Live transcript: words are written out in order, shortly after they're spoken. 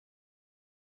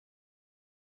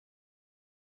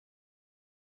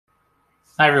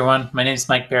Hi, everyone. My name is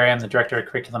Mike Berry. I'm the Director of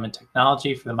Curriculum and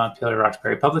Technology for the Montpelier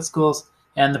Roxbury Public Schools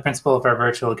and the principal of our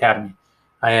virtual academy.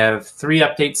 I have 3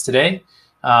 updates today.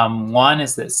 One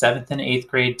is that 7th and 8th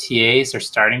grade TAs are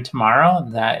starting tomorrow.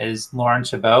 That is Lauren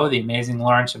Chabot. The amazing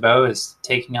Lauren Chabot is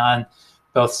taking on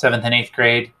both 7th and 8th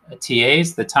grade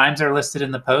TAs. The times are listed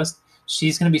in the post.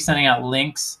 She's going to be sending out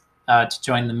links to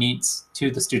join the meets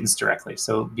to the students directly.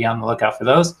 So be on the lookout for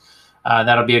those.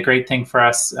 That'll be a great thing for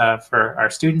us, for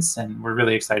our students, and we're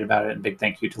really excited about it. And big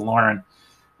thank you to Lauren.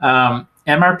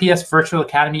 MRPS Virtual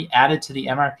Academy added to the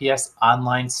MRPS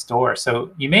online store.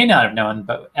 So you may not have known,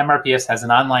 but MRPS has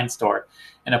an online store,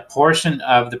 and a portion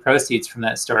of the proceeds from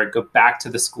that store go back to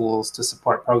the schools to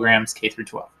support programs K through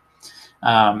 12.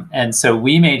 And so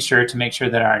we made sure to make sure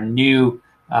that our new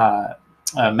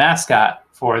mascot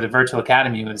for the Virtual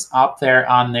Academy was up there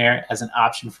on there as an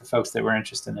option for folks that were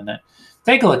interested in it.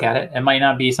 Take a look at it. It might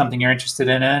not be something you're interested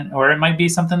in, or it might be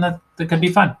something that could be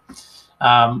fun.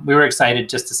 We were excited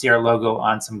just to see our logo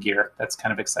on some gear. That's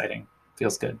kind of exciting.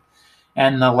 Feels good.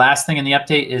 And the last thing in the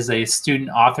update is a student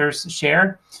authors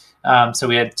share. So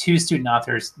we had 2 student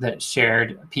authors that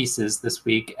shared pieces this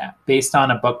week based on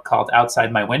a book called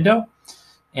Outside My Window.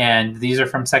 And these are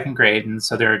from 2nd grade. And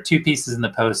so there are 2 pieces in the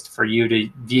post for you to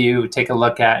view, take a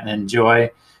look at, and enjoy.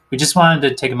 We just wanted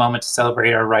to take a moment to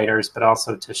celebrate our writers, but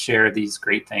also to share these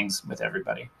great things with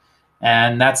everybody.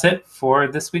 And that's it for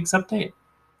this week's update.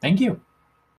 Thank you.